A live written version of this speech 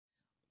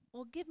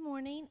Well, good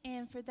morning.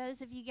 And for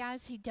those of you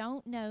guys who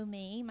don't know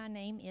me, my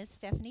name is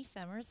Stephanie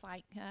Summers,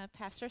 like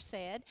Pastor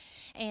said.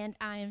 And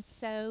I am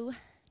so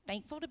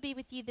thankful to be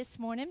with you this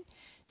morning.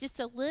 Just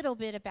a little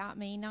bit about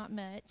me, not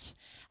much.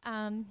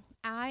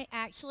 I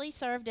actually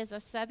served as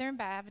a Southern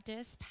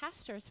Baptist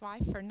pastor's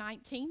wife for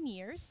 19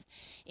 years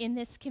in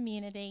this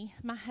community.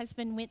 My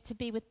husband went to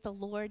be with the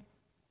Lord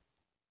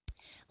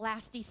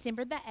last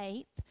December the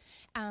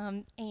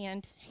 8th,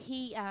 and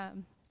he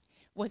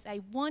was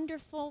a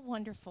wonderful,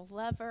 wonderful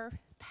lover,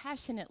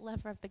 passionate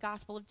lover of the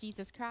gospel of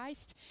Jesus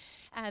Christ,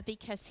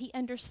 because he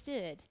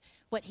understood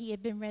what he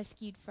had been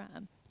rescued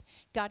from.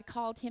 God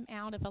called him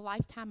out of a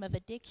lifetime of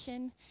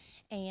addiction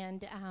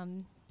and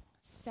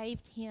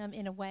saved him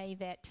in a way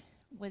that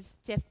was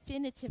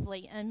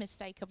definitively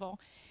unmistakable.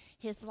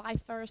 His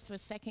life verse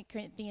was 2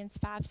 Corinthians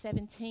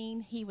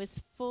 5:17. He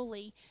was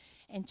fully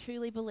and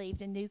truly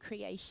believed a new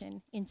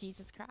creation in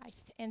Jesus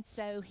Christ. And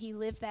so he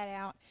lived that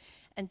out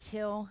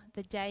until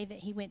the day that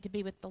he went to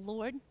be with the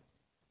Lord.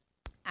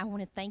 I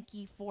want to thank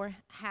you for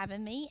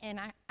having me, and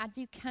I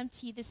do come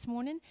to you this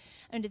morning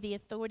under the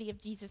authority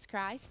of Jesus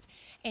Christ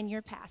and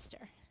your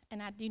pastor.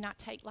 And I do not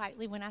take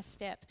lightly when I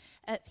step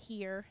up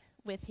here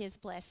with his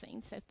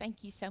blessing. So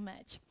thank you so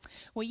much.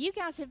 Well, you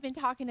guys have been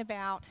talking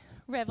about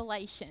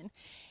Revelation.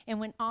 And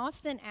when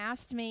Austin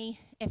asked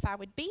me if I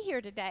would be here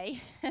today,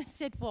 I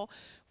said, well,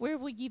 where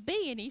will you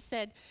be? And he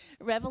said,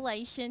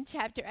 Revelation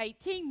chapter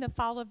 18, the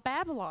fall of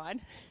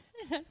Babylon.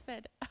 And I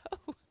said,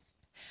 oh,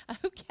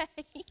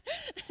 okay.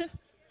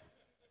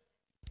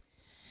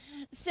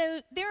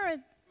 So there are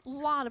a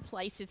lot of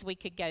places we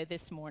could go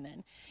this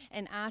morning.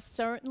 And I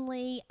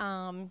certainly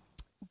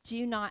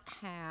do not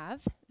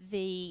have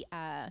the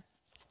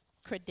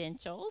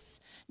credentials,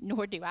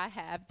 nor do I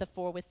have the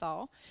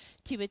forewithal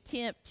to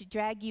attempt to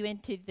drag you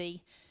into the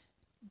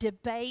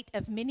debate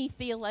of many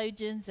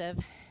theologians of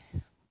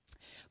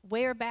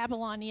where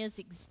Babylon is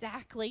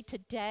exactly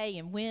today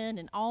and when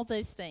and all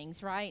those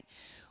things, right?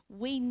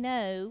 We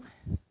know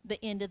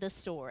the end of the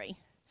story,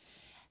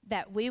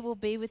 that we will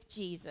be with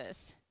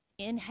Jesus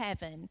in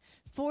heaven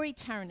for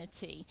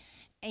eternity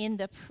in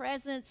the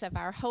presence of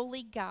our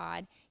holy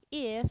God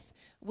if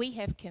we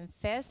have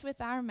confessed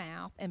with our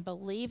mouth and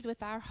believed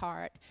with our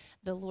heart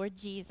the Lord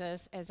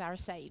Jesus as our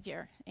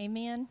Savior.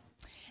 Amen?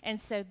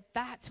 And so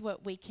that's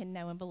what we can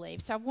know and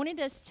believe. So I wanted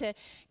us to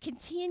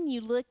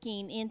continue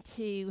looking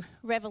into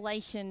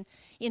Revelation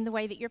in the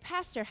way that your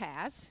pastor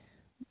has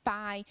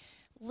by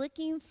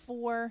looking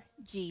for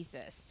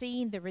Jesus,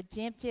 seeing the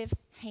redemptive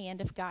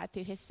hand of God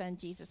through his son,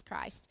 Jesus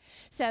Christ.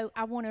 So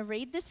I want to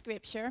read the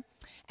scripture,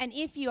 and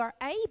if you are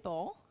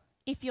able,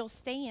 if you'll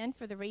stand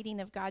for the reading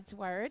of God's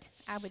word,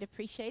 I would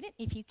appreciate it.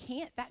 If you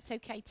can't, that's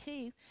okay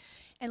too.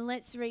 And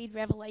let's read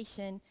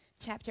Revelation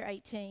chapter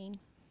 18.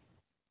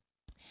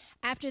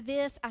 After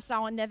this, I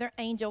saw another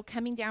angel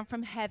coming down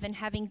from heaven,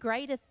 having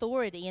great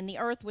authority, and the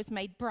earth was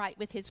made bright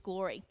with his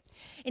glory.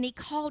 And he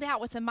called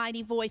out with a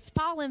mighty voice,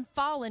 Fallen,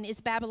 fallen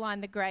is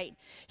Babylon the Great.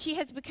 She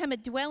has become a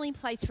dwelling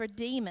place for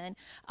demons,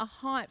 a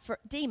haunt for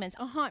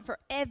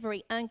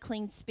every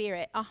unclean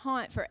spirit, a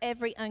haunt for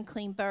every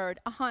unclean bird,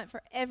 a haunt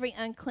for every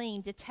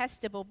unclean,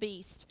 detestable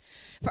beast.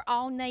 For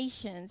all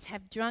nations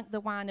have drunk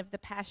the wine of the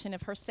passion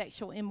of her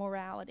sexual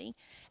immorality,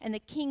 and the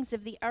kings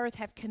of the earth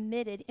have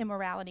committed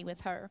immorality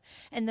with her,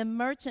 and the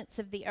merchants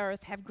of the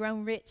earth have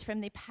grown rich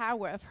from the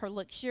power of her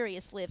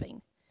luxurious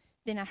living.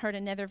 Then I heard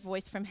another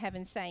voice from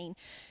heaven saying,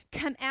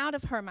 Come out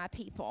of her, my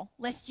people,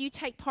 lest you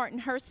take part in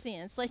her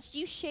sins, lest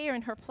you share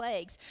in her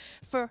plagues.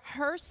 For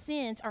her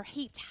sins are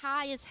heaped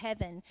high as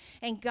heaven,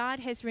 and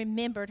God has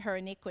remembered her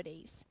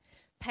iniquities.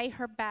 Pay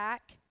her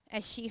back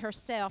as she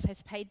herself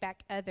has paid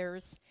back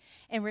others,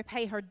 and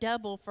repay her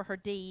double for her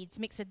deeds.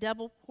 Mix a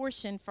double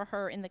portion for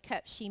her in the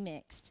cup she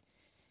mixed.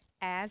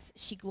 As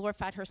she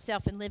glorified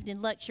herself and lived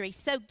in luxury,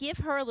 so give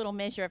her a little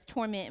measure of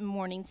torment and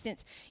mourning,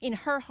 since in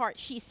her heart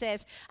she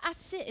says, I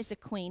sit as a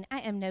queen, I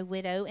am no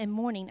widow, and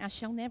mourning I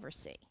shall never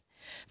see.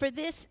 For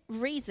this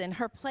reason,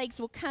 her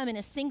plagues will come in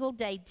a single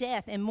day,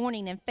 death and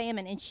mourning and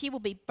famine, and she will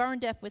be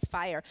burned up with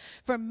fire.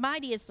 For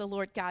mighty is the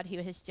Lord God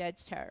who has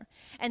judged her.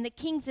 And the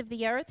kings of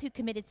the earth who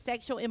committed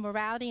sexual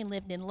immorality and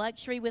lived in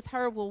luxury with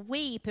her will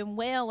weep and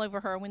wail over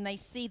her when they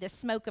see the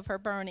smoke of her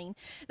burning.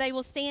 They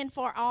will stand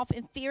far off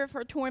in fear of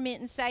her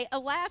torment and say,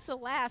 Alas,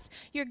 alas,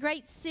 your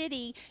great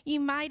city, you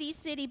mighty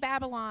city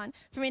Babylon,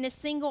 for in a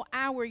single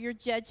hour your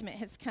judgment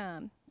has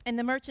come. And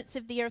the merchants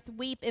of the earth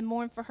weep and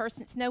mourn for her,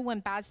 since no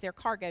one buys their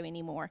cargo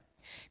anymore.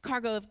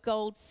 Cargo of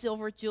gold,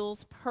 silver,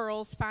 jewels,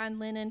 pearls, fine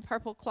linen,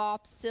 purple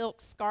cloth,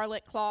 silk,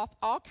 scarlet cloth,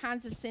 all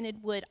kinds of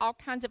scented wood, all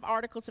kinds of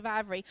articles of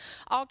ivory,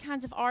 all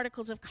kinds of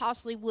articles of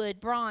costly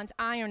wood, bronze,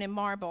 iron, and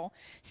marble,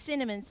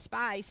 cinnamon,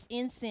 spice,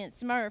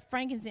 incense, myrrh,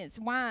 frankincense,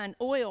 wine,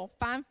 oil,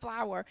 fine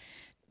flour,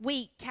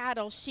 wheat,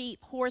 cattle,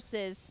 sheep,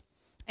 horses,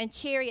 and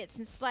chariots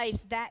and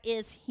slaves, that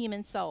is,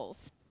 human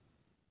souls.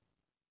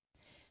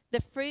 The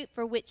fruit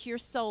for which your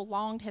soul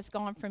longed has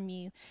gone from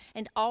you,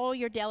 and all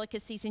your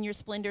delicacies and your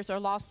splendors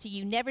are lost to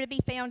you, never to be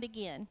found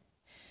again.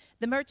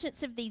 The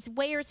merchants of these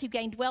wares who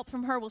gained wealth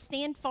from her will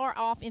stand far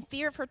off in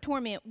fear of her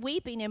torment,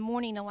 weeping and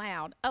mourning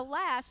aloud.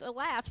 Alas,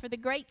 alas, for the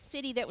great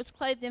city that was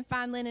clothed in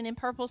fine linen and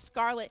purple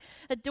scarlet,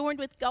 adorned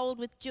with gold,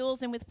 with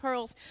jewels, and with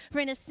pearls. For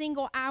in a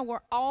single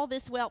hour all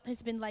this wealth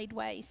has been laid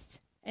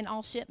waste. And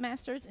all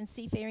shipmasters and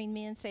seafaring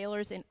men,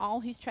 sailors, and all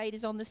whose trade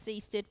is on the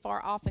sea stood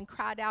far off and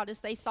cried out as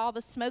they saw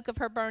the smoke of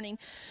her burning,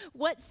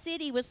 "What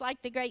city was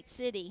like the great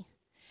city?"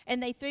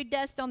 And they threw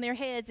dust on their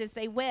heads as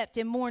they wept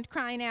and mourned,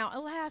 crying out,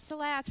 "Alas,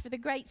 alas, for the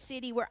great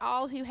city where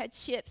all who had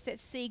ships at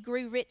sea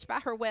grew rich by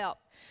her wealth.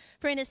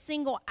 For in a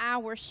single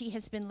hour she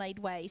has been laid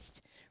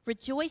waste.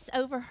 Rejoice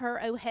over her,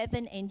 O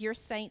heaven, and your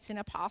saints and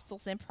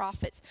apostles and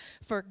prophets,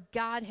 for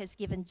God has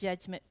given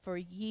judgment for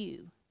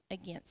you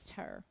against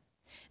her."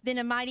 Then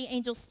a mighty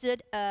angel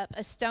stood up,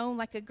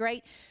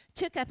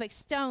 took up a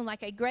stone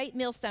like a great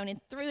millstone and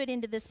threw it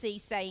into the sea,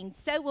 saying,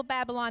 "So will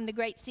Babylon, the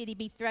great city,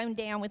 be thrown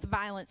down with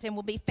violence and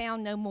will be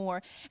found no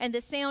more. And the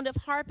sound of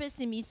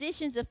harpists and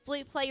musicians, of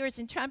flute players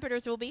and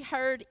trumpeters will be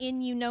heard in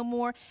you no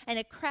more. And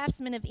a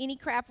craftsman of any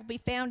craft will be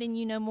found in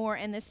you no more.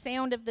 And the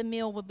sound of the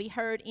mill will be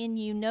heard in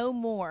you no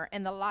more.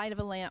 And the light of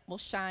a lamp will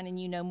shine in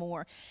you no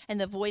more.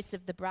 And the voice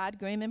of the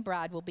bridegroom and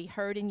bride will be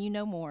heard in you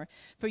no more.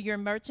 For your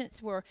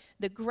merchants were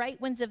the great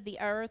ones of the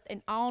earth,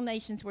 and all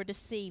nations were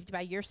deceived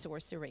by your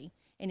sorcery.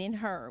 And in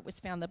her was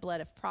found the blood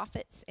of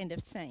prophets and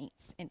of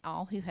saints and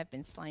all who have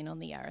been slain on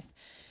the earth."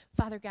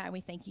 Father God, we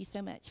thank you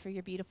so much for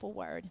your beautiful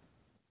word.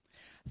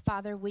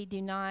 Father, we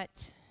do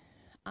not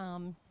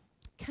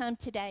come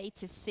today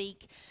to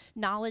seek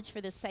knowledge for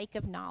the sake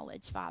of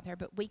knowledge, Father,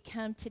 but we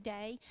come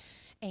today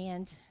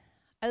and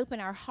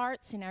open our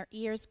hearts and our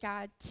ears,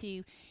 God,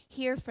 to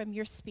hear from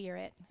your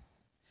Spirit.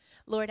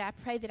 Lord, I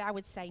pray that I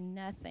would say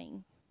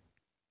nothing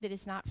that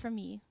is not from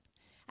you.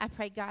 I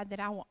pray, God,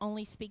 that I will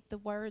only speak the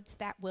words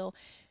that will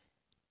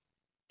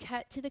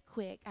cut to the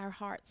quick our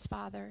hearts,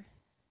 Father.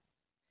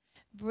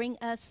 Bring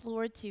us,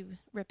 Lord, to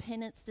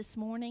repentance this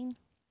morning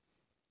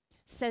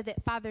so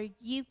that, Father,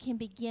 you can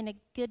begin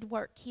a good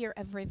work here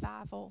of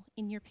revival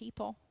in your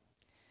people.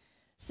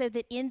 So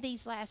that in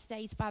these last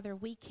days, Father,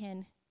 we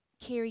can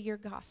carry your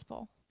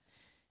gospel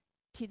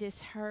to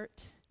this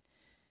hurt,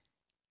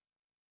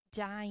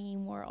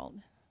 dying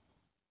world.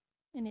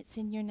 And it's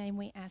in your name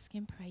we ask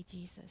and pray,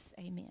 Jesus.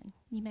 Amen.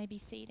 You may be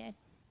seated.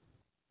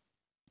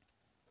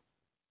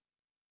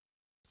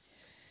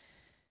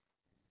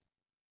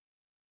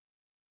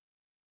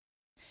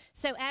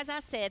 So as I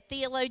said,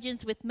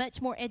 theologians with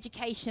much more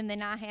education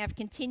than I have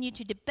continue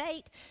to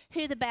debate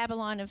who the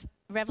Babylon of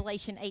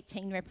Revelation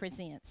 18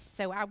 represents.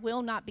 So I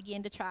will not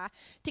begin to try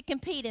to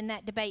compete in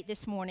that debate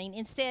this morning.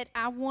 Instead,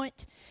 I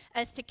want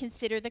us to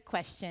consider the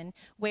question,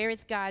 where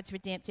is God's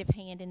redemptive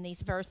hand in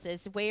these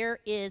verses? Where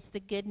is the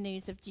good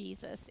news of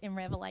Jesus in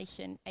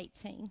Revelation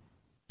 18?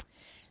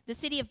 The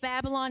city of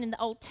Babylon in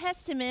the Old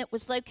Testament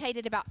was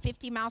located about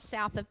 50 miles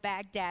south of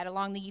Baghdad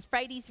along the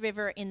Euphrates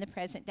River in the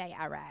present-day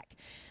Iraq.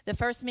 The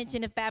first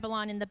mention of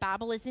Babylon in the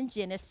Bible is in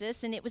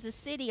Genesis, and it was a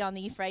city on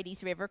the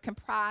Euphrates River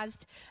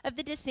comprised of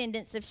the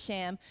descendants of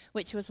Shem,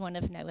 which was one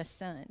of Noah's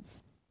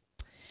sons.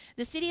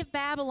 The city of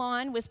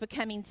Babylon was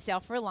becoming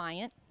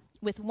self-reliant,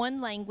 with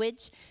one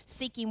language,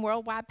 seeking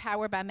worldwide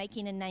power by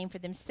making a name for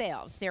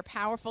themselves. Their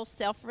powerful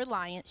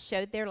self-reliance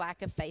showed their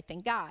lack of faith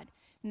in God.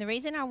 And the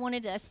reason I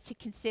wanted us to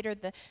consider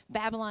the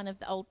Babylon of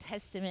the Old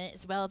Testament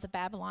as well as the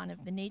Babylon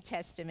of the New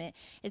Testament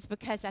is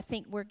because I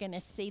think we're going to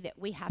see that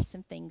we have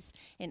some things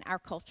in our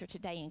culture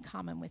today in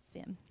common with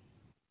them.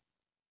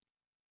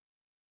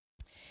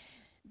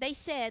 They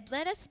said,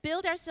 "Let us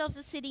build ourselves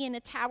a city and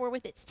a tower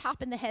with its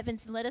top in the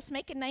heavens, and let us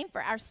make a name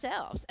for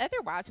ourselves.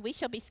 Otherwise, we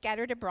shall be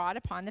scattered abroad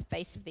upon the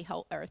face of the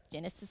whole earth."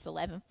 Genesis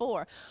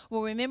 11:4.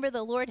 Well, remember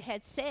the Lord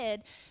had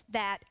said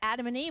that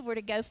Adam and Eve were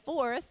to go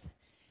forth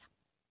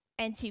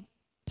and to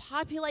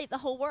populate the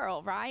whole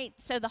world, right?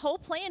 So the whole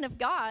plan of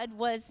God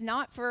was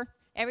not for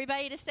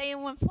everybody to stay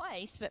in one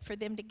place, but for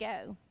them to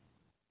go.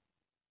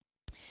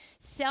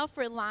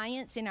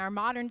 Self-reliance in our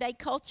modern day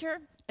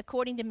culture,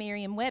 according to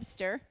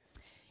Merriam-Webster,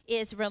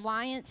 is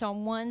reliance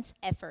on one's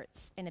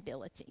efforts and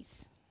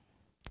abilities.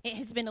 It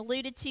has been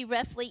alluded to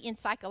roughly in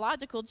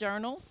psychological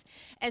journals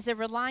as a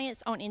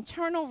reliance on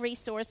internal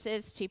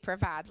resources to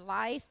provide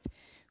life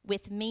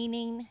with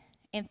meaning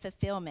and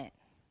fulfillment.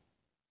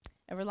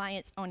 A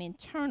reliance on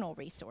internal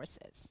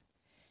resources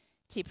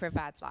to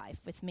provide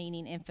life with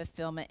meaning and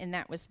fulfillment. And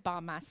that was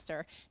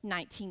Baumeister,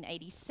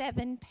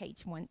 1987,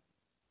 page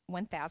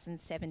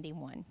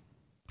 1071.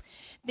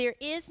 There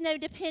is no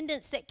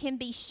dependence that can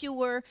be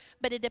sure,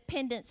 but a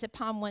dependence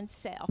upon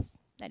oneself.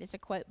 That is a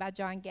quote by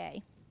John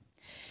Gay.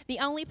 The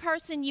only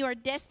person you are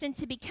destined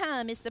to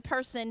become is the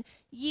person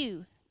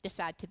you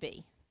decide to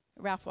be.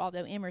 Ralph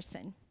Waldo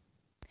Emerson.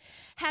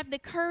 Have the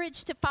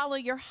courage to follow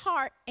your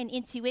heart and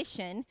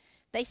intuition.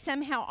 They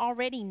somehow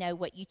already know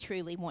what you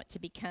truly want to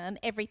become.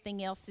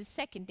 Everything else is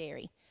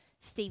secondary.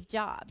 Steve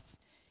Jobs.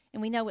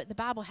 And we know what the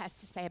Bible has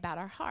to say about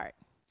our heart.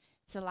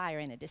 It's a liar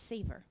and a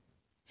deceiver.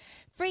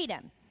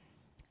 Freedom.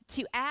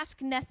 To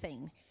ask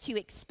nothing, to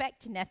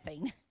expect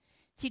nothing,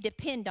 to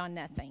depend on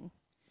nothing.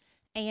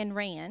 Ayn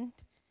Rand.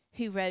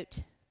 who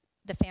wrote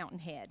The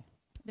Fountainhead.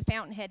 The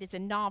Fountainhead is a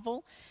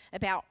novel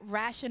about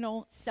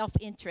rational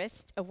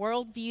self-interest, a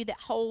worldview that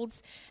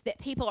holds that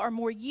people are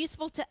more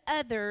useful to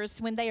others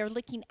when they are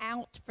looking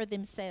out for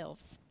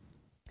themselves.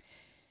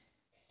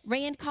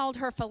 Rand called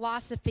her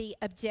philosophy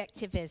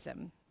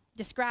objectivism,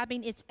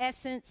 describing its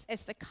essence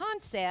as the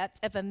concept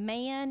of a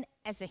man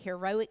as a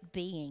heroic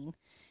being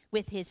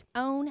with his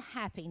own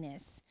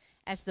happiness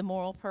as the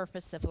moral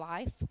purpose of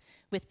life,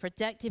 with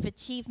productive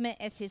achievement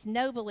as his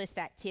noblest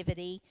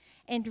activity,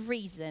 and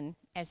reason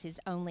as his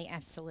only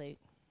absolute.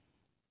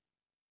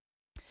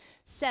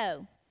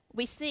 So,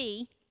 we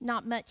see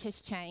not much has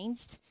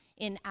changed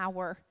in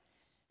our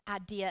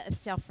idea of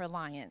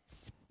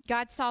self-reliance.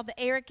 God saw the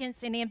arrogance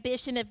and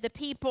ambition of the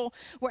people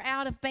were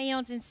out of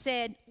bounds and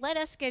said, let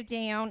us go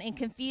down and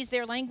confuse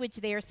their language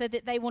there so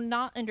that they will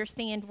not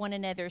understand one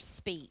another's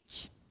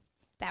speech.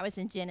 That was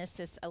in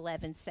Genesis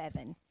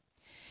 11:7.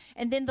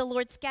 And then the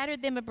Lord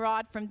scattered them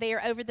abroad from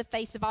there over the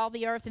face of all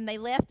the earth, and they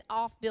left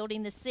off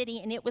building the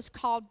city, and it was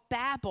called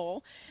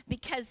Babel,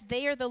 because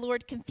there the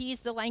Lord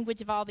confused the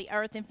language of all the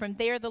earth, and from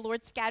there the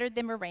Lord scattered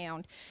them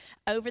around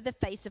over the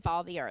face of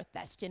all the earth.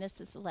 That's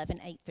Genesis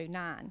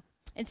 11:8-9.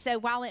 And so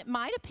while it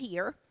might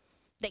appear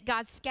that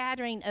God's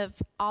scattering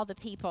of all the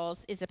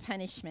peoples is a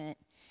punishment,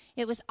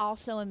 it was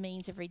also a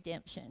means of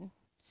redemption,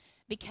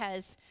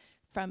 because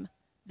from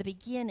the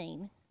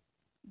beginning,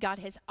 God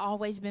has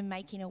always been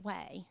making a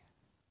way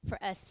for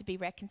us to be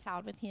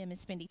reconciled with him and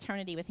spend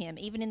eternity with him.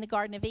 Even in the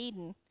Garden of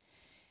Eden,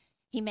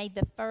 he made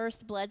the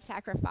first blood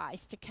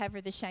sacrifice to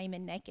cover the shame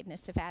and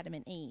nakedness of Adam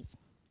and Eve.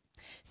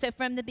 So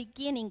from the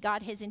beginning,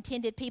 God has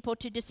intended people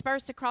to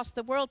disperse across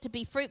the world, to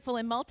be fruitful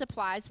and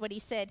multiply, is what he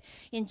said,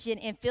 and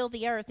fill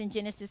the earth in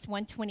Genesis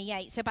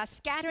 1:28. So by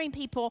scattering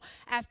people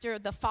after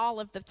the fall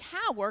of the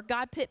tower,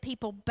 God put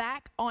people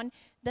back on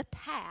the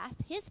path,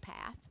 his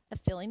path, of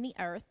filling the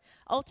earth,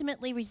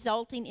 ultimately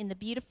resulting in the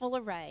beautiful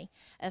array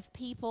of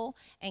people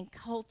and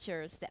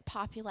cultures that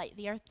populate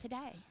the earth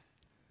today.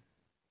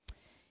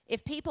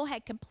 If people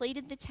had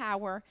completed the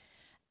tower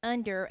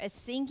under a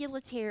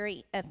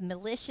singularity of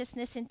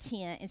maliciousness,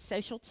 intent, and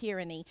social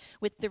tyranny,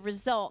 with the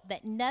result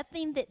that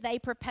nothing that they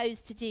propose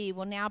to do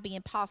will now be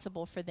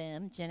impossible for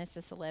them,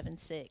 Genesis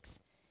 11:6.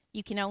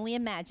 You can only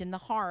imagine the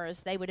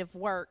horrors they would have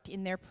worked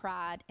in their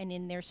pride and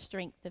in their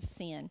strength of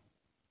sin.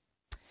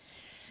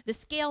 The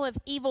scale of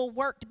evil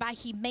worked by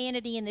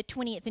humanity in the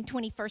 20th and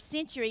 21st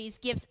centuries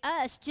gives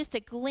us just a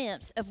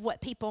glimpse of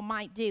what people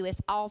might do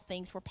if all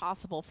things were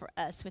possible for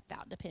us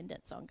without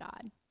dependence on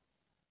God.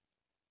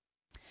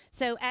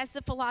 So as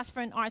the philosopher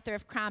and author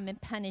of Crime and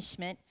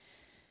Punishment,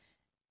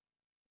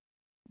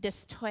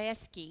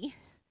 Dostoevsky,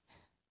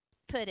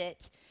 put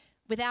it,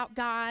 without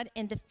God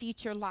and the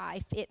future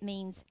life, it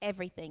means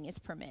everything is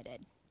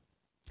permitted.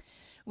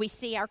 We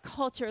see our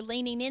culture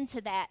leaning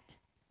into that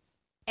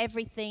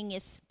everything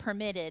is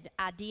permitted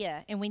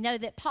idea. And we know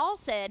that Paul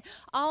said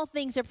all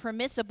things are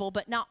permissible,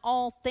 but not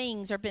all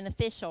things are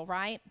beneficial,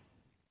 right?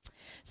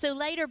 So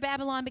later,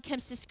 Babylon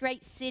becomes this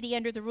great city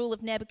under the rule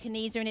of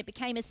Nebuchadnezzar, and it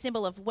became a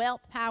symbol of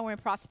wealth, power,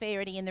 and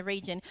prosperity in the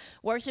region,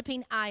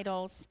 worshiping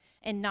idols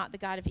and not the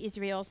God of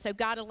Israel. So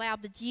God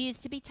allowed the Jews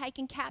to be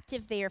taken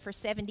captive there for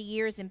 70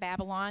 years in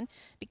Babylon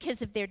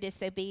because of their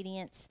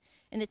disobedience.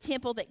 And the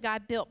temple that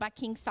God built by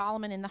King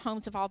Solomon and the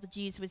homes of all the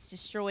Jews was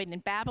destroyed.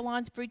 And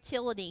Babylon's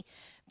brutality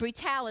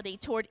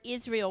toward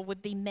Israel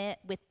would be met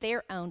with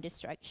their own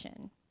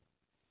destruction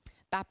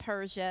by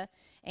Persia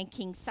and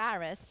King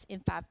Cyrus in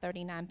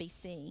 539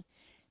 BC.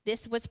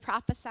 This was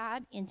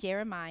prophesied in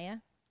Jeremiah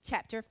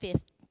chapter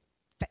 50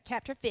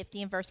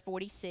 and verse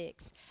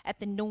 46. At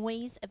the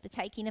noise of the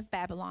taking of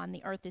Babylon,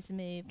 the earth is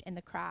moved and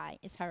the cry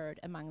is heard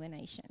among the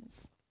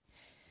nations.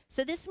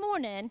 So this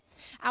morning,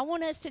 I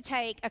want us to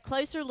take a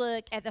closer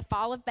look at the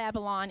fall of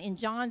Babylon in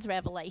John's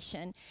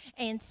Revelation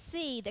and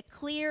see the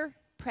clear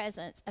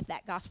presence of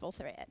that gospel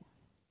thread.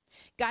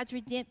 God's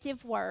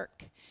redemptive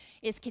work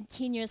is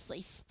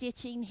continuously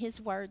stitching his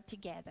word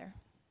together.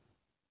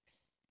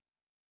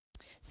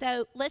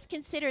 So let's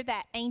consider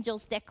that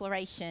angel's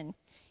declaration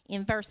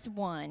in verse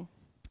 1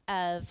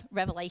 of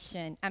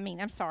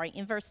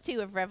in verse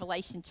 2 of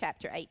Revelation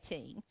chapter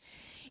 18.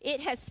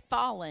 It has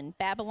fallen,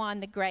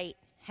 Babylon the Great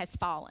has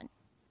fallen.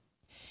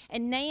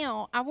 And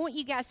now I want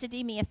you guys to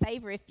do me a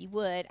favor, if you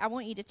would. I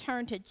want you to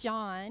turn to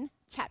John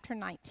chapter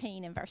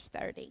 19 and verse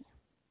 30.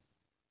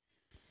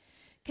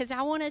 Because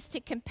I want us to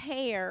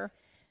compare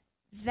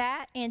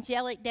that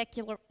angelic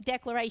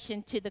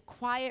declaration to the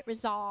quiet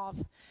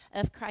resolve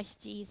of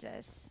Christ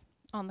Jesus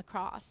on the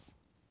cross.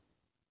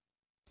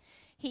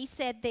 He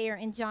said there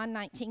in John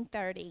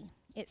 19:30,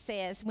 it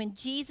says, when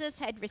Jesus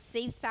had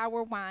received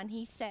sour wine,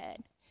 he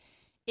said,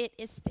 "It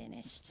is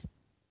finished."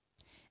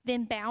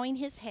 Then bowing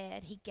his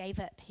head, he gave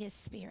up his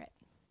spirit.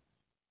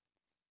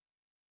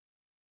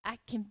 I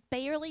can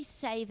barely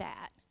say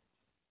that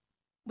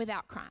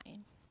without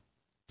crying,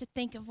 to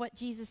think of what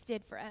Jesus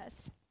did for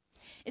us.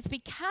 It's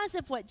because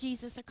of what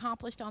Jesus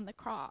accomplished on the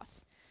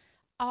cross,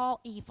 all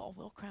evil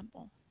will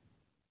crumble.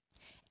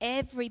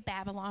 Every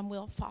Babylon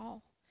will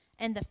fall,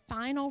 and the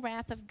final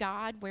wrath of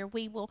God, where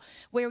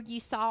you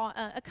saw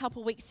a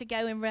couple weeks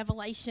ago in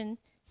Revelation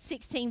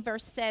 16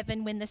 verse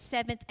 7, when the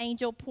seventh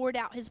angel poured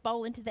out his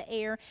bowl into the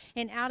air,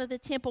 and out of the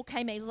temple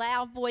came a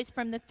loud voice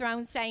from the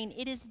throne saying,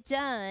 "It is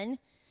done."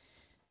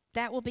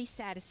 That will be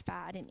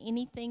satisfied, and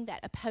anything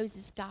that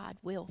opposes God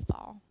will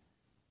fall.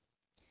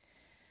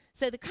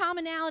 So the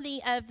commonality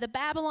of the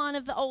Babylon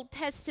of the Old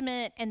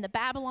Testament and the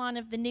Babylon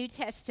of the New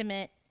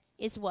Testament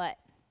is what?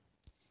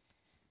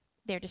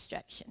 Their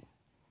destruction.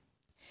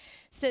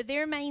 So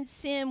their main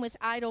sin was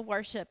idol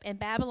worship, and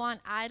Babylon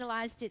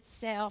idolized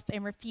itself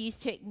and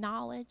refused to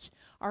acknowledge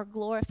or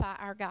glorify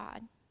our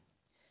God.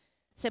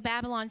 So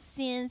Babylon's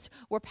sins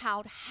were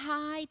piled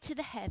high to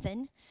the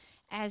heaven,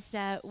 as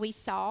we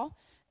saw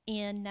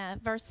in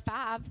verse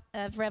 5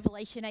 of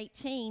Revelation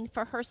 18.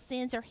 For her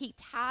sins are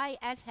heaped high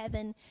as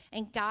heaven,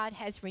 and God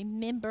has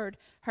remembered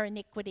her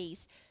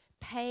iniquities.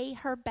 Pay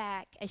her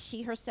back as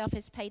she herself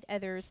has paid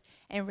others,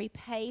 and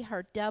repay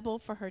her double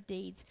for her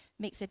deeds.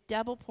 Mix a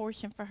double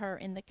portion for her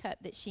in the cup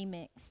that she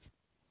mixed.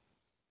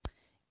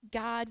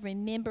 God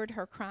remembered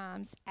her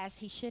crimes as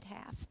he should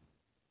have.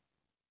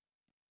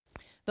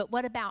 But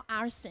what about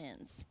our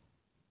sins?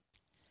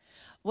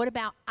 What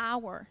about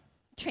our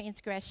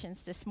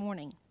transgressions this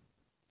morning?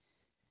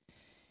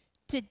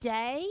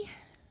 Today,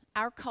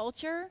 our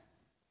culture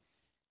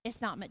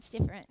is not much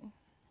different.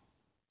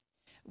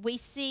 We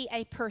see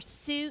a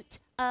pursuit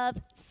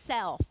of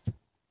self,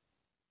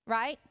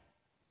 right?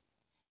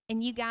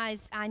 And you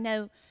guys, I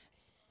know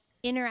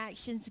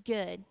interaction's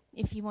good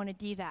if you want to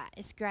do that.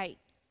 It's great.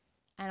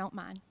 I don't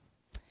mind.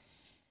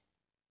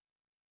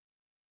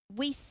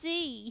 We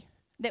see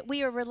that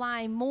we are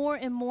relying more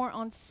and more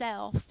on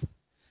self.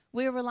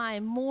 We're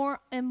relying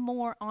more and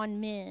more on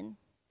men.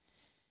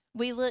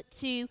 We look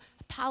to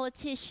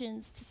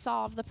politicians to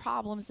solve the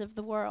problems of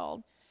the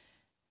world.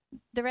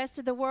 The rest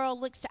of the world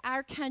looks to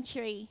our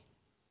country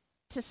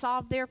to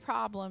solve their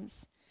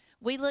problems.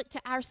 We look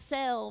to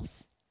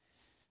ourselves,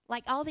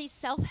 like all these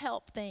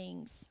self-help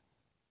things.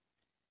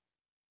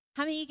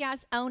 How many of you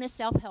guys own a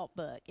self-help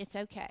book? It's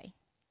okay.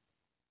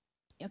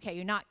 Okay,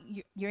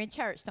 you're in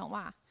church, don't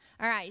lie.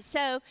 All right,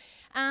 so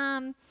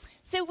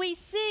we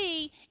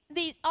see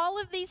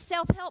all of these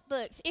self-help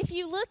books. If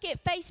you look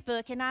at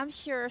Facebook, and I'm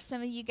sure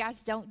some of you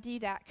guys don't do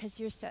that because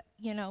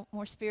you're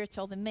more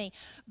spiritual than me.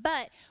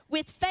 But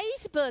with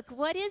Facebook,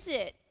 what is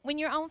it? When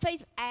you're on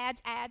Facebook,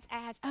 ads.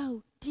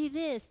 Oh, do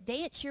this,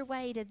 dance your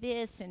way to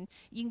this, and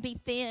you can be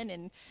thin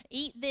and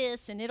eat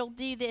this, and it'll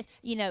do this.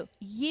 You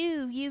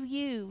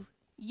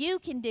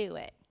can do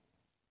it.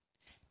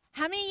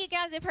 How many of you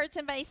guys have heard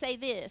somebody say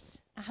this?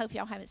 I hope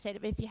y'all haven't said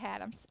it, but if you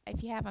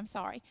have, I'm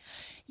sorry.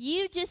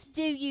 You just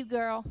do you,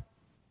 girl.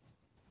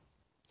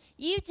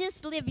 You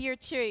just live your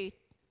truth.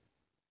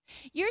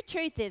 Your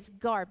truth is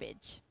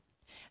garbage.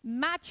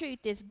 My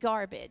truth is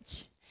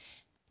garbage.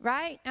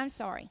 Right? I'm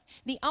sorry.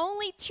 The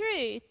only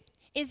truth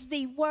is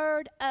the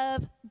word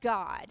of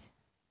God.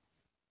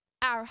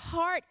 Our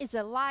heart is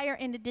a liar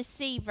and a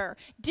deceiver.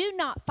 Do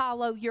not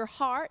follow your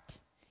heart.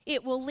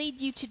 It will lead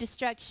you to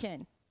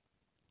destruction.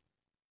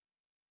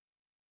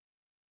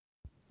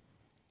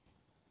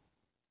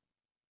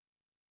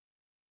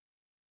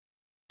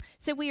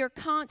 So we are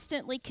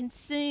constantly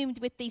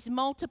consumed with these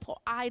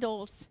multiple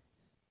idols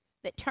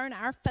that turn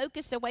our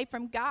focus away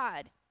from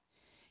God,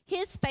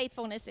 his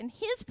faithfulness, and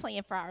his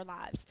plan for our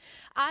lives.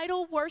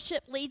 Idol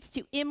worship leads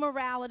to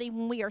immorality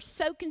when we are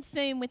so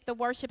consumed with the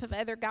worship of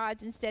other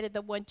gods instead of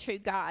the one true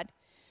God.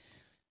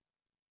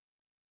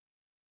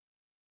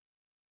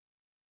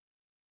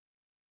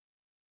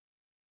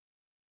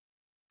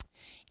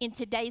 In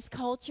today's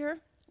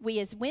culture, we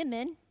as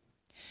women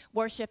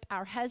worship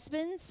our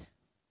husbands,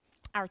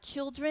 our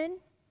children,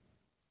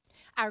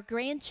 our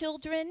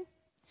grandchildren,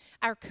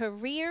 our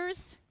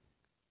careers.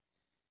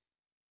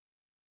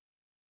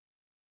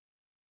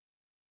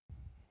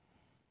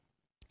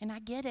 And I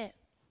get it.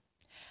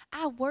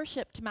 I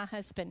worshiped my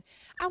husband.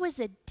 I was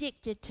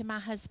addicted to my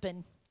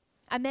husband.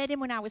 I met him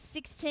when I was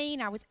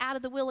 16. I was out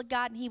of the will of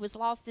God, and he was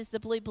lost as the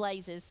blue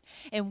blazes.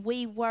 And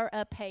we were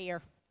a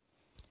pair.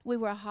 We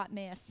were a hot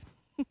mess.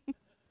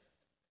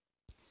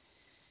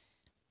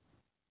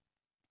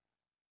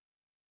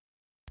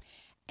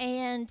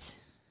 And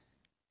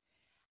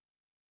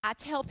I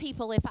tell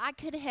people, if I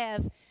could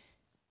have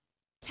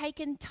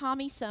taken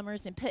Tommy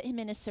Summers and put him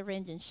in a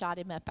syringe and shot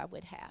him up, I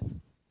would have.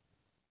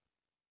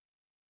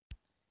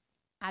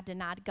 I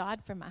denied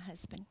God for my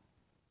husband.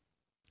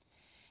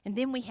 And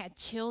then we had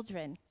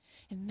children.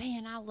 And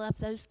man, I love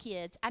those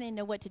kids. I didn't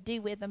know what to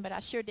do with them, but I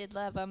sure did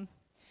love them.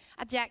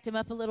 I jacked them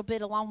up a little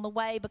bit along the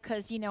way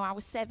because, I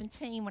was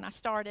 17 when I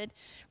started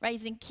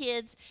raising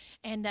kids.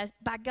 And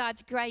by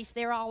God's grace,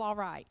 they're all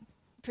right,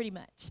 pretty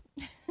much.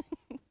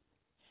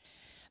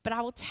 But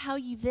I will tell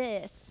you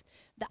this.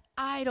 The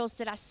idols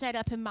that I set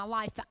up in my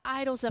life, the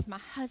idols of my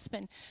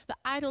husband, the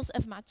idols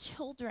of my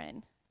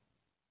children,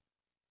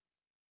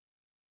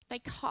 they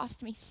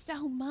cost me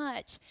so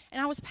much.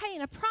 And I was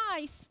paying a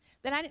price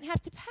that I didn't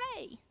have to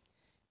pay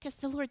because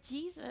the Lord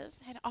Jesus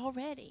had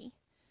already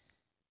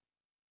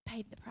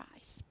paid the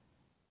price.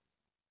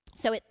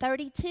 So at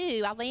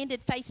 32, I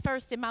landed face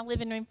first in my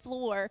living room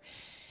floor,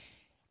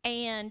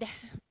 and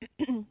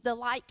the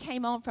light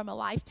came on from a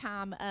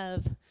lifetime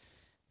of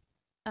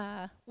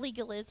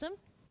legalism,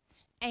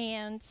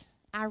 and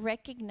I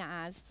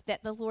recognized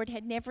that the Lord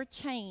had never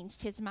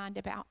changed his mind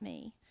about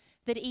me,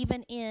 that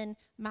even in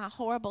my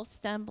horrible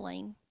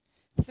stumbling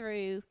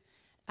through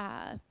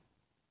the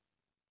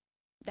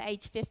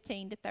age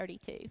 15 to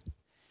 32,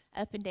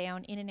 up and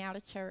down, in and out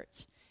of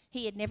church,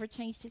 he had never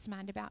changed his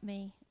mind about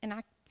me. And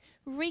I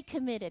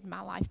recommitted my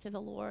life to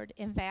the Lord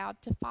and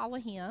vowed to follow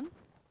him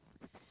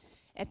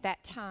at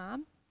that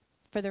time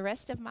for the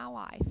rest of my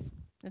life.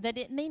 That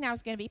didn't mean I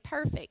was going to be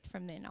perfect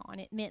from then on.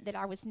 It meant that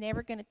I was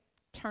never going to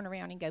turn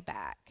around and go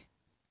back.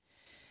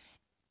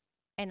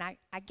 And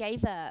I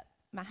gave up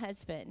my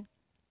husband.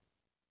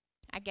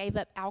 I gave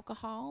up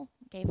alcohol,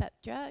 gave up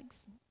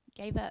drugs,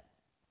 gave up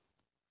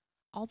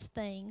all the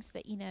things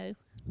that, you know,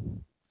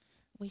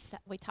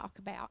 we talk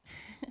about.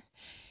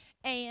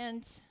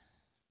 And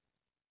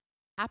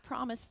I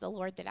promised the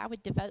Lord that I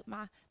would devote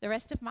the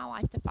rest of my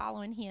life to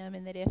following him,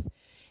 and that if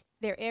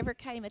there ever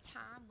came a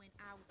time when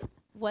I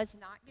was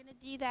not going to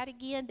do that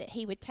again, that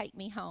he would take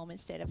me home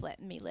instead of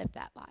letting me live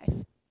that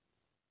life.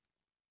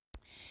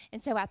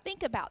 And so I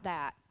think about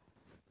that.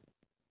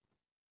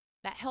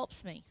 That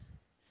helps me.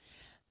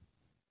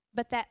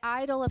 But that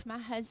idol of my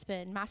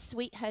husband, my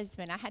sweet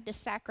husband, I had to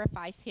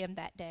sacrifice him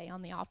that day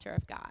on the altar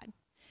of God.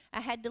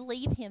 I had to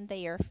leave him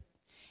there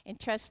and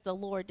trust the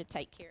Lord to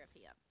take care of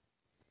him.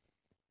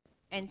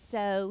 And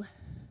so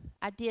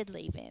I did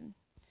leave him.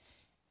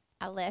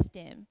 I left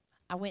him.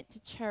 I went to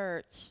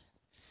church,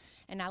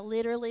 and I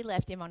literally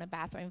left him on a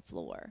bathroom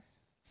floor,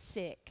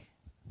 sick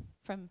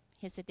from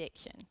his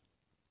addiction.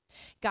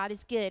 God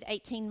is good.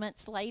 18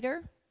 months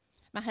later,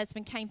 my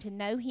husband came to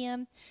know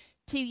him.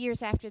 2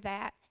 years after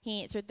that,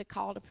 he answered the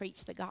call to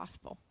preach the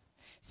gospel.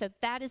 So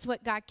that is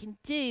what God can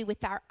do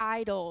with our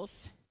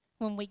idols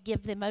when we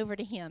give them over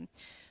to him.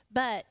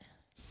 But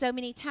so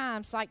many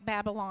times, like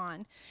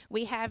Bablyon,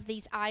 we have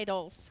these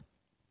idols,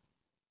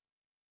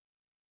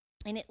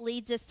 and it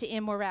leads us to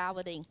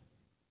immorality.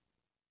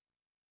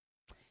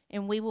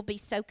 And we will be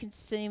so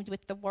consumed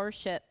with the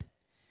worship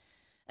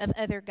of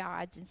other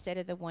gods instead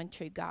of the one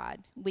true God.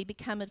 We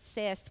become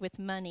obsessed with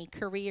money,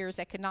 careers,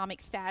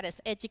 economic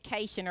status,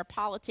 education, or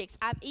politics.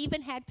 I've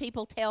even had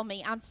people tell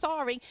me, I'm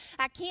sorry,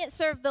 I can't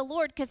serve the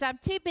Lord because I'm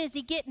too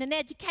busy getting an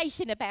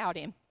education about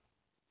him.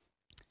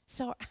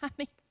 So, I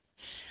mean,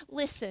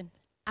 listen,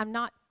 I'm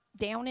not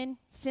down in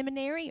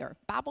seminary or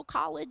Bible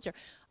college or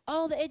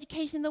all the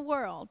education in the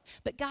world.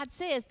 But God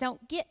says,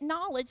 don't get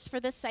knowledge for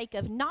the sake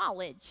of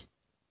knowledge.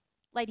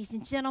 Ladies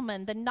and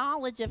gentlemen, the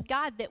knowledge of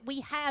God that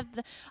we have,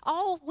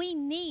 all we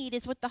need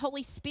is what the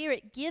Holy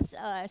Spirit gives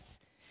us.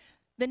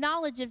 The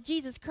knowledge of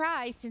Jesus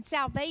Christ and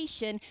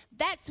salvation,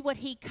 that's what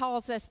he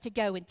calls us to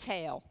go and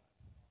tell.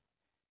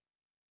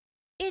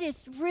 It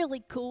is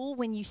really cool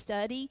when you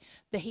study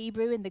the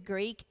Hebrew and the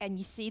Greek and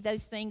you see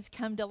those things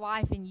come to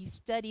life and you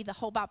study the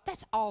whole Bible.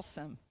 That's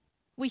awesome.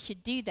 We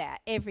should do that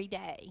every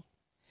day.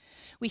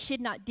 We should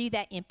not do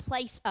that in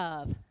place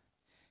of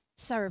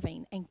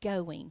serving and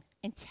going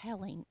and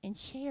telling and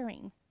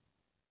sharing.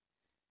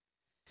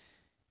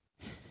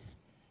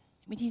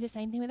 We do the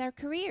same thing with our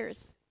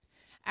careers.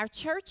 Our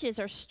churches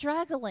are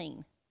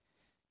struggling.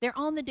 They're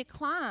on the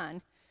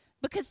decline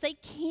because they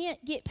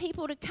can't get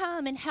people to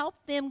come and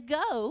help them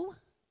go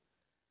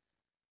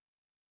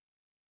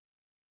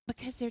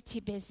because they're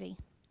too busy.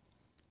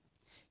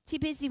 Too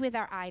busy with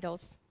our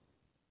idols.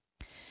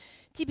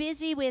 Too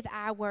busy with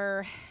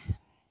our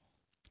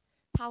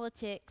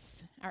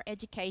politics, our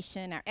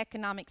education, our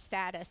economic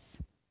status.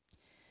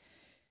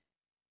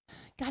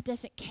 God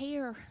doesn't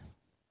care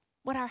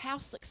what our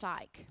house looks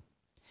like.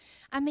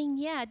 I mean,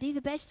 yeah, do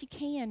the best you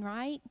can,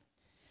 right?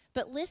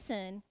 But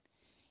listen,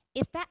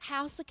 if that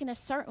house looking a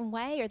certain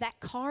way or that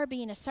car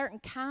being a certain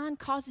kind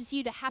causes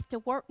you to have to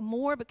work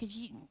more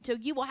so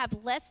you will have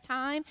less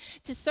time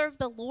to serve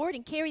the Lord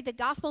and carry the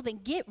gospel, then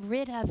get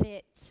rid of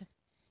it.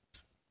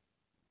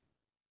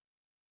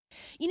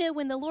 You know,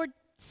 when the Lord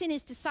sent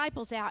his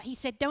disciples out, he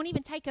said, don't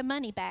even take a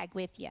money bag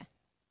with you.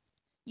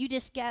 You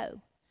just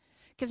go.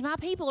 Because my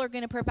people are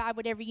going to provide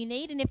whatever you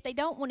need, and if they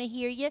don't want to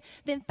hear you,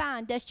 then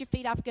fine, dust your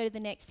feet off, go to the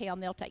next hill,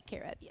 and they'll take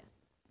care of you.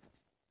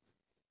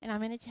 And I'm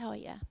going to tell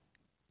you,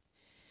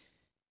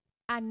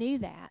 I knew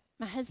that.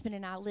 My husband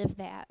and I lived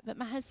that. But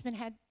my husband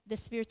had the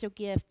spiritual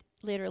gift,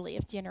 literally,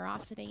 of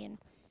generosity, and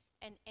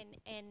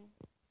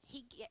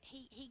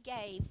he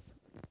gave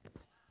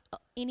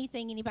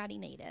anything anybody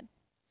needed.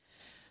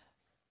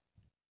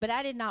 But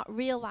I did not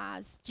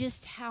realize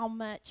just how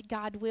much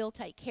God will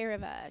take care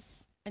of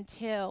us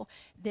until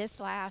this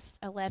last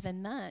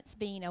 11 months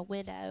being a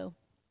widow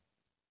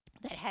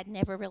that had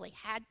never really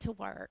had to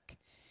work.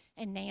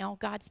 And now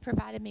God's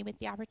provided me with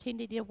the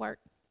opportunity to work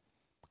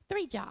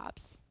 3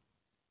 jobs.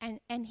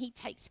 And he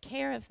takes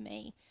care of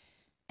me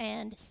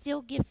and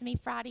still gives me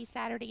Friday,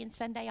 Saturday, and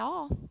Sunday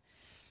off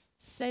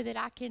so that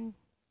I can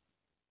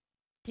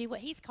do what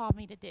he's called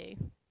me to do.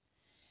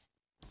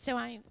 So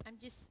I'm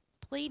just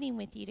pleading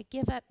with you to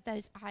give up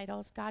those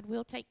idols. God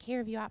will take care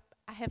of you. I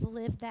have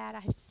lived that. I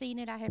have seen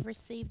it. I have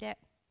received it.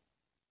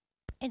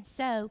 And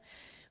so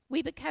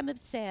we become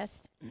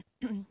obsessed.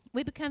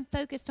 We become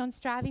focused on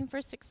striving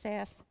for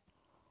success,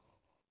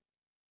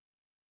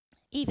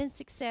 even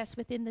success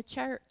within the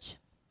church,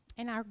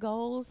 and our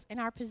goals and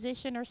our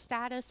position or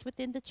status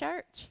within the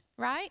church,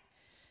 right?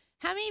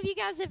 How many of you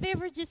guys have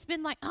ever just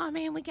been like, oh,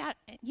 man,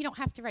 you don't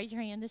have to raise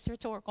your hand, this is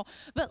rhetorical,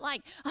 but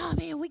like, oh,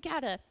 man, we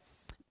got to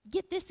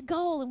get this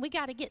goal, and we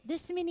got to get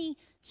this many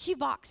shoe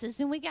boxes,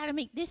 and we got to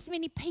meet this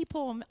many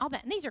people, and all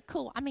that. And these are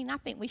cool. I mean, I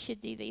think we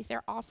should do these.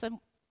 They're awesome.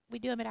 We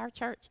do them at our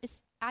church.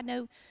 I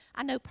know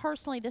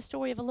personally the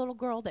story of a little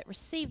girl that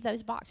received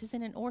those boxes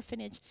in an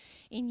orphanage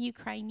in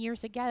Ukraine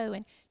years ago,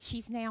 and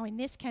she's now in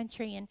this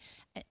country, and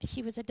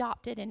she was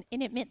adopted, and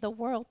it meant the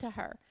world to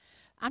her.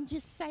 I'm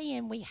just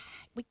saying we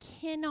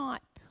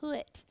cannot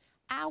put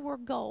our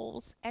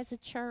goals as a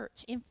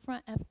church in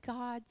front of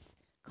God's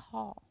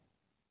call.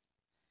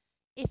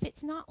 If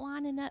it's not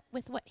lining up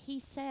with what he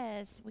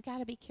says, we got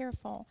to be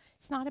careful.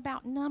 It's not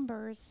about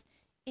numbers.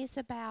 It's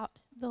about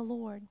the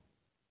Lord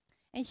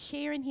and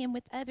sharing him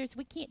with others.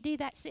 We can't do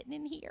that sitting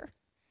in here.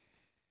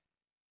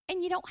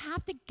 And you don't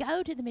have to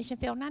go to the mission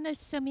field. And I know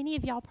so many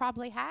of y'all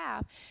probably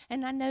have.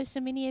 And I know so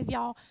many of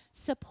y'all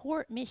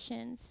support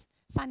missions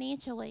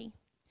financially.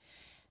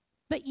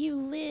 But you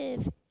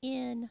live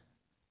in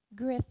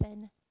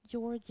Griffin,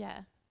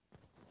 Georgia.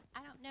 I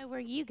don't know where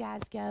you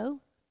guys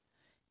go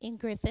in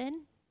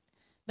Griffin,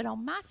 but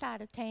on my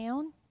side of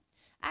town,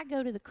 I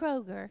go to the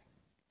Kroger.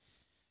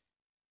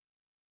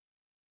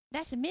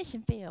 That's a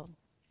mission field.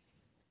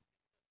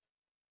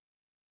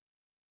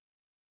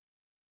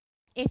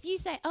 If you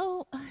say,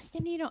 oh,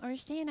 Stephanie, you don't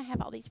understand. I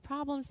have all these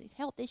problems, these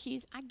health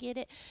issues. I get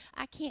it.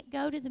 I can't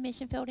go to the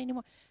mission field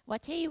anymore. Well, I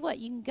tell you what,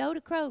 you can go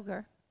to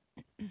Kroger.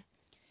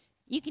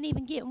 You can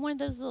even get one of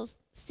those little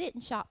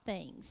sit-and shop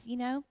things, you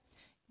know.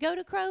 Go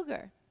to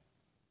Kroger.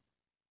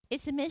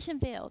 It's a mission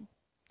field.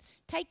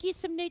 Take you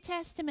some New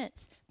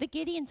Testaments. The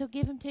Gideons will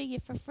give them to you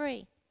for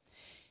free.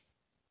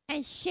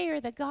 And share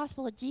the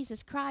gospel of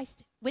Jesus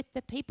Christ with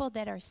the people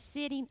that are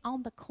sitting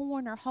on the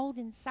corner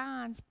holding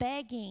signs,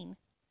 begging.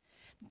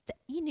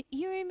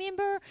 You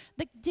remember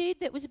the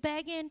dude that was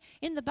begging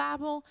in the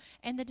Bible,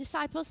 and the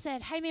disciples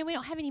said, hey, man, we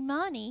don't have any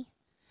money,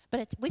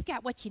 but we've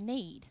got what you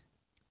need.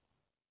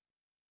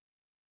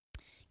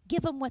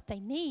 Give them what they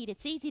need.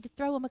 It's easy to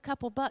throw them a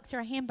couple bucks or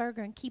a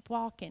hamburger and keep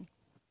walking.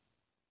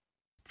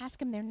 Ask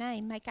them their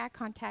name, make eye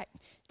contact,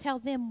 tell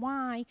them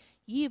why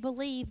you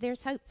believe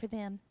there's hope for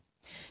them.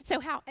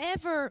 So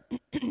however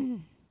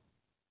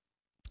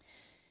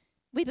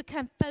we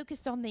become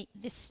focused on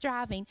this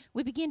striving,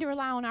 we begin to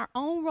rely on our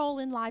own role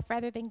in life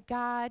rather than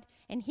God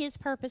and his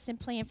purpose and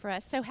plan for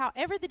us. So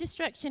however the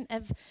destruction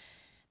of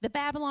the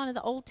Babylon of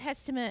the Old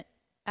Testament,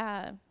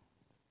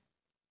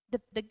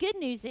 the good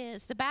news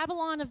is the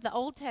Babylon of the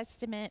Old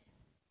Testament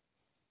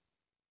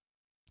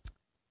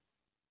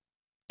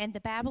and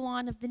the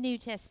Babylon of the New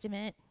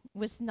Testament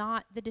was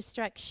not the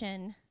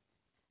destruction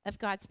of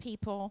God's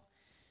people,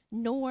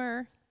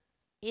 nor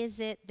is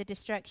it the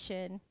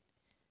destruction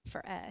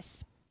for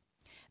us.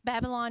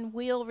 Babylon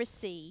will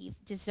receive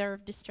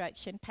deserved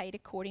destruction, paid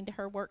according to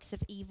her works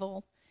of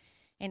evil,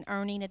 and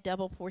earning a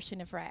double portion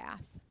of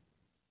wrath.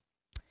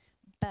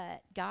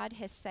 But God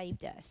has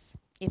saved us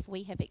if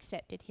we have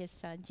accepted his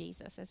son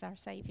Jesus as our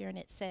Savior. And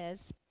it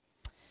says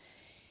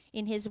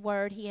in his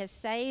word, he has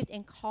saved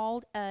and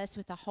called us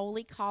with a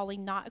holy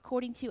calling, not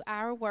according to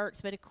our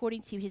works, but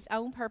according to his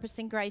own purpose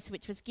and grace,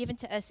 which was given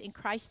to us in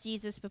Christ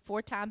Jesus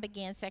before time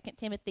began, 2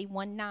 Timothy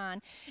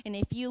 1:9. And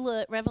if you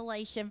look,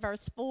 Revelation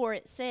verse 4,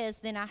 it says,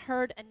 then I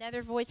heard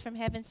another voice from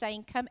heaven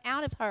saying, come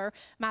out of her,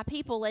 my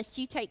people, lest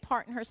you take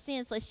part in her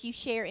sins, lest you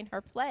share in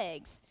her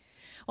plagues.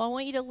 Well, I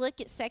want you to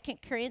look at 2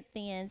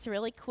 Corinthians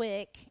really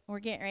quick. We're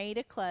getting ready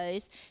to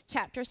close.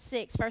 Chapter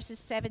 6, verses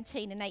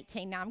 17 and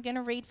 18. Now, I'm going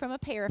to read from a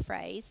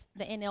paraphrase,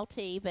 the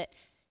NLT, but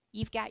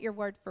you've got your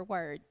word for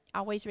word.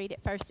 Always read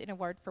it first in a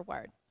word for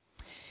word.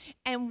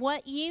 And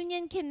what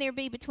union can there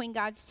be between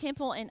God's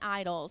temple and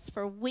idols?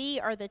 For we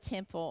are the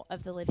temple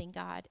of the living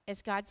God.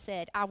 As God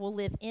said, I will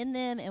live in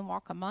them and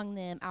walk among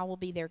them. I will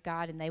be their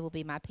God and they will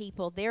be my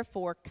people.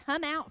 Therefore,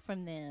 come out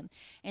from them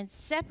and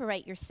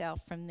separate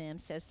yourself from them,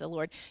 says the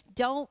Lord.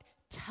 Don't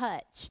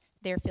touch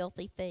their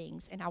filthy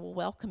things, and I will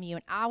welcome you,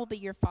 and I will be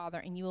your father,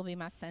 and you will be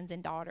my sons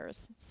and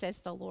daughters, says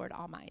the Lord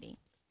Almighty.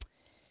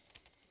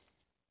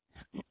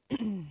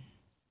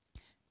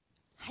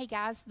 Hey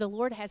guys, the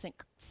Lord hasn't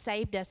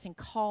saved us and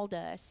called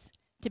us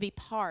to be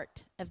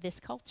part of this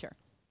culture.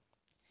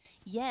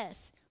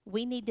 Yes,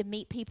 we need to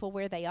meet people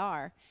where they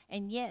are.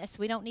 And yes,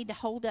 we don't need to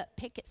hold up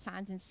picket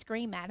signs and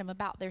scream at them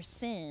about their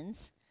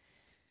sins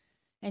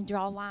and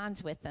draw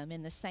lines with them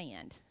in the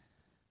sand.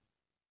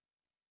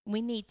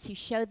 We need to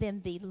show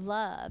them the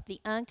love,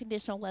 the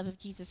unconditional love of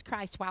Jesus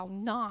Christ, while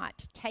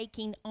not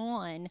taking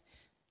on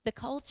the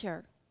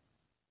culture.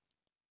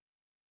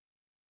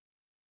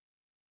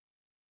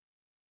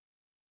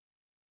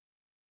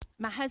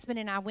 My husband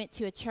and I went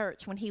to a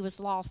church when he was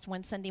lost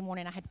one Sunday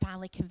morning. I had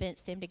finally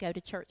convinced him to go to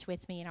church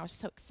with me, and I was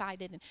so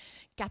excited and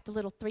got the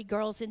little 3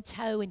 girls in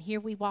tow, and here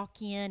we walk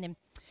in, and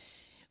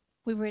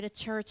we were at a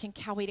church in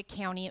Coweta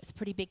County. It was a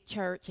pretty big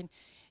church,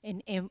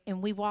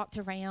 and we walked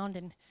around,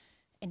 and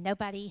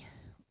nobody,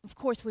 of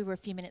course we were a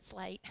few minutes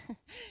late,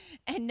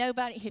 and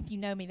nobody, if you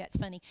know me, that's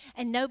funny,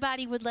 and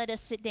nobody would let us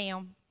sit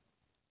down.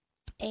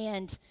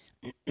 And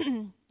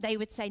they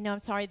would say, no, I'm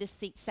sorry, this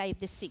seat's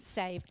saved, this seat's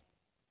saved.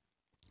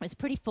 It was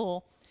pretty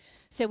full.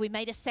 So we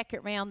made a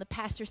second round. The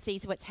pastor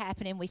sees what's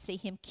happening. We see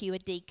him cue a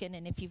deacon.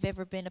 And if you've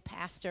ever been a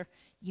pastor,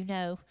 you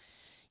know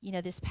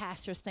this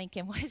pastor's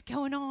thinking, what is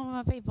going on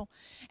with my people?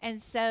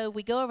 And so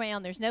we go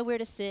around. There's nowhere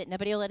to sit.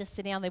 Nobody will let us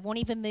sit down. They won't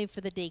even move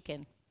for the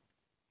deacon.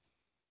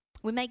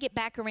 We may get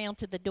back around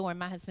to the door, and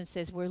my husband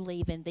says, we're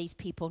leaving. These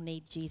people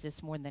need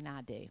Jesus more than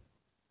I do.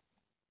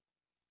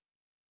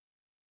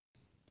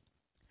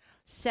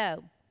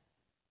 So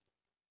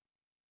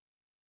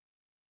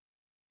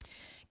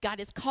God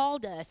has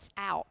called us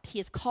out. He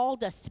has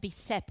called us to be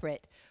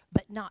separate,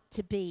 but not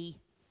to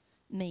be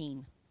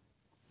mean.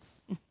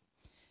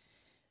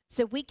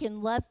 So we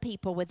can love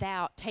people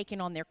without taking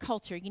on their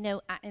culture. You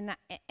know,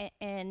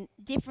 and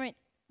different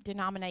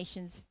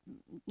denominations,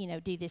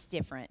 do this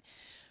different.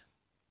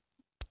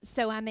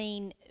 So, I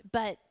mean,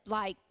 but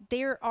like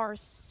there are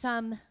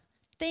some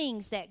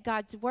things that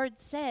God's word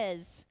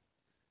says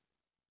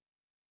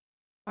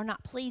are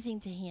not pleasing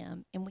to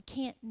him, and we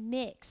can't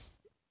mix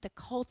the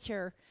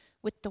culture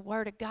with the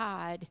word of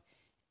God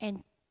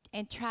and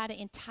try to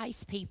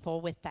entice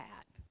people with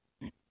that.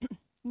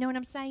 You know what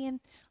I'm saying?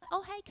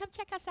 Oh, hey, come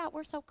check us out.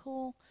 We're so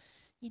cool.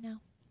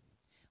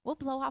 We'll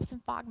blow off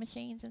some fog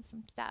machines and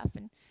some stuff,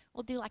 and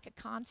we'll do like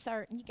a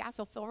concert, and you guys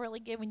will feel really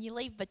good when you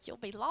leave, but you'll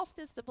be lost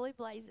as the blue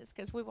blazes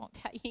because we won't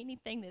tell you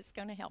anything that's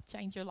going to help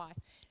change your life.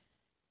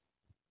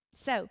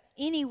 So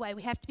anyway,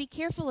 we have to be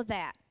careful of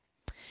that.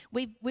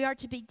 We are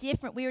to be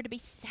different. We are to be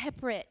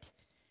separate.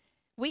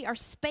 We are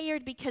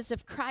spared because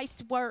of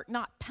Christ's work,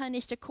 not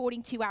punished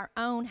according to our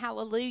own.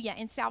 Hallelujah.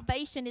 And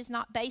salvation is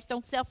not based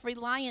on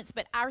self-reliance,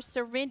 but our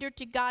surrender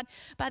to God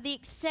by the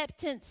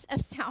acceptance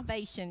of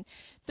salvation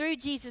through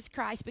Jesus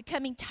Christ,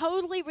 becoming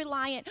totally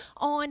reliant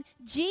on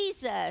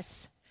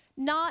Jesus,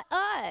 not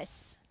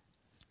us.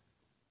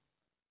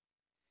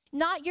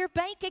 Not your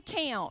bank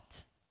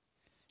account.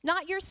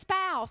 Not your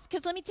spouse.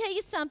 Because let me tell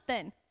you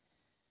something.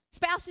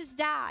 Spouses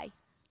die.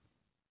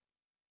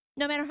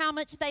 No matter how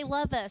much they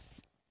love us.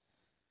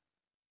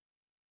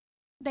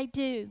 They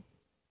do.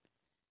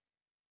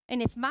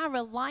 And if my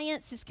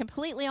reliance is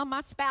completely on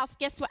my spouse,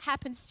 guess what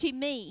happens to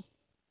me?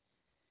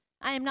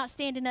 I am not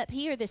standing up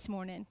here this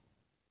morning.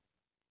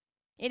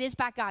 It is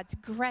by God's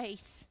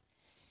grace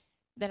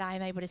that I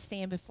am able to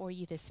stand before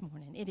you this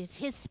morning. It is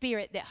his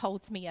spirit that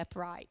holds me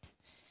upright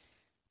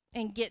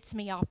and gets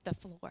me off the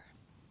floor.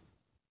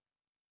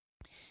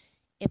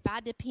 If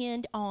I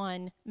depend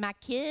on my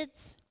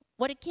kids,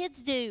 what do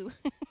kids do?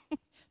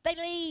 They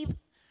leave.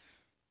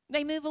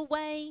 They move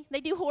away.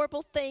 They do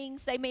horrible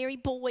things. They marry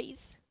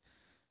boys.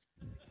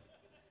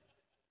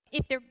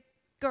 If they're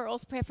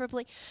girls,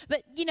 preferably.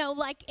 But,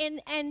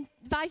 and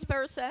vice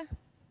versa.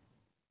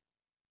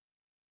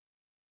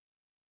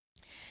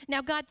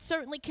 Now, God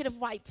certainly could have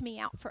wiped me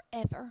out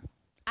forever.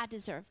 I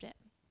deserved it.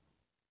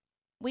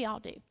 We all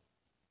do.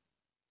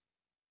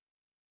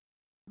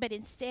 But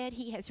instead,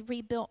 he has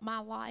rebuilt my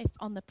life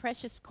on the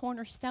precious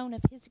cornerstone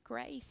of his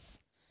grace.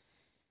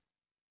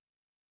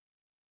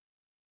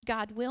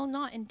 God will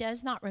not and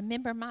does not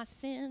remember my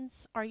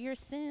sins or your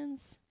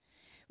sins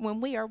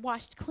when we are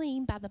washed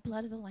clean by the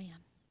blood of the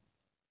Lamb.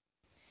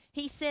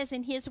 He says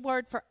in his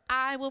word, for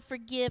I will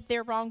forgive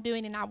their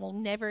wrongdoing and I will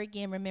never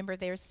again remember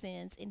their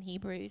sins, in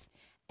Hebrews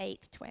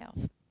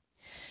 8:12.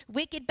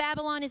 Wicked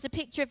Babylon is a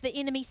picture of the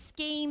enemy's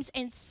schemes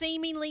and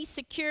seemingly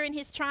secure in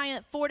his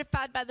triumph,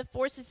 fortified by the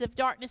forces of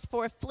darkness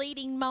for a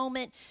fleeting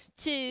moment.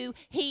 2,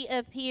 he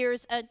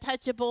appears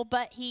untouchable,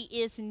 but he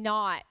is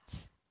not.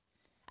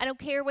 I don't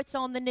care what's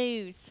on the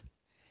news.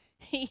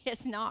 He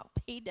does not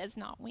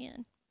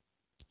win.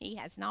 He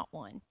has not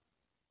won.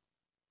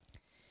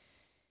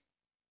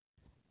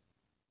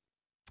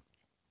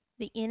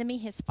 The enemy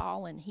has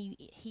fallen.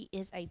 He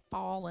is a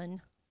fallen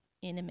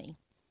enemy.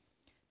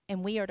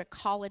 And we are to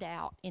call it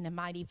out in a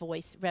mighty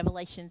voice.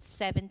 Revelation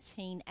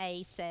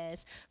 17a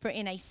says, for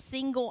in a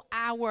single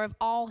hour of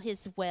all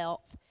his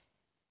wealth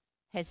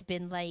has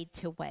been laid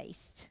to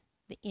waste.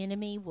 The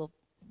enemy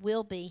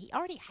will be, he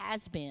already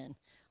has been,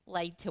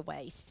 laid to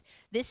waste.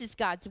 This is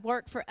God's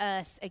work for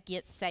us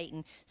against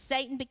Satan.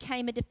 Satan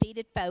became a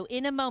defeated foe.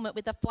 In a moment,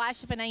 with the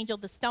flash of an angel,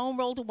 the stone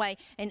rolled away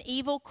and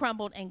evil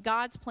crumbled, and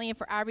God's plan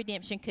for our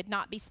redemption could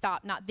not be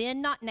stopped. Not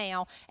then, not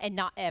now, and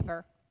not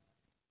ever.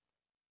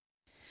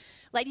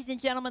 Ladies and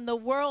gentlemen, the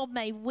world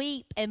may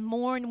weep and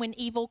mourn when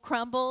evil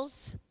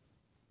crumbles,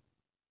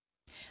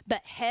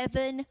 but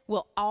heaven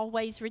will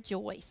always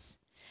rejoice.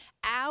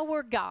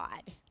 Our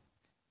God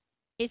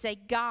is a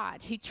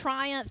God who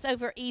triumphs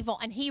over evil,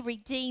 and he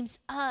redeems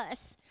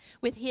us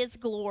with his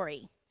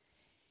glory.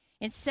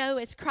 And so,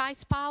 as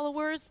Christ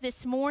followers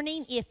this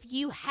morning, if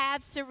you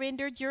have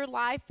surrendered your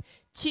life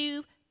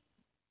to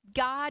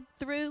God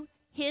through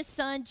his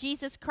Son,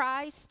 Jesus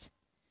Christ,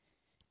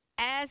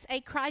 as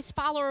a Christ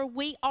follower,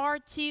 we are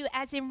to,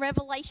 as in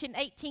Revelation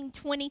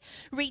 18:20,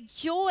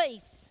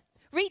 rejoice,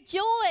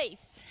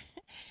 rejoice,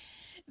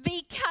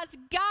 because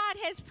God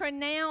has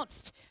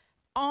pronounced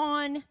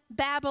on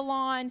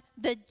Babylon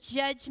the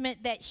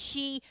judgment that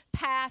she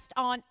passed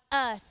on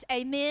us.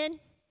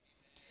 Amen.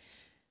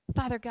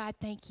 Father God,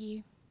 thank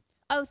you.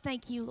 Oh,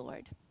 thank you,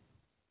 Lord.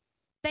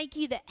 Thank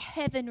you that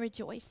heaven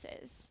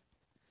rejoices.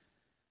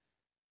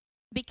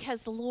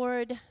 Because,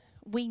 Lord,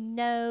 we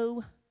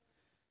know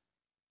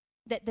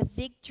that the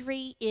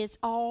victory is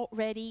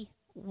already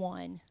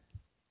won.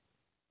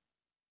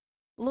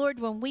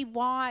 Lord, when we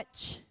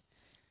watch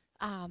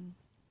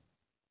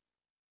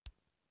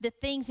the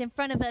things in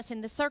front of us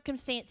and the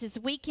circumstances,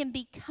 we can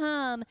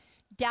become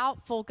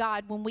doubtful,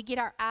 God, when we get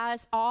our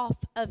eyes off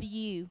of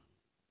you.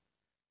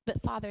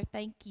 But Father,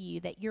 thank you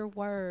that your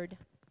word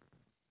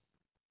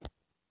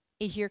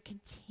is your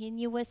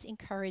continuous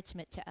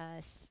encouragement to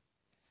us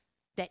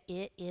that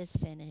it is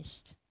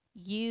finished.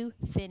 You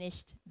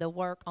finished the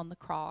work on the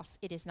cross.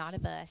 It is not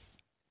of us.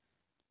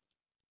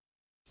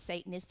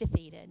 Satan is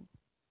defeated.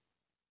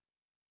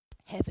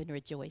 Heaven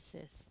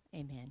rejoices.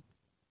 Amen.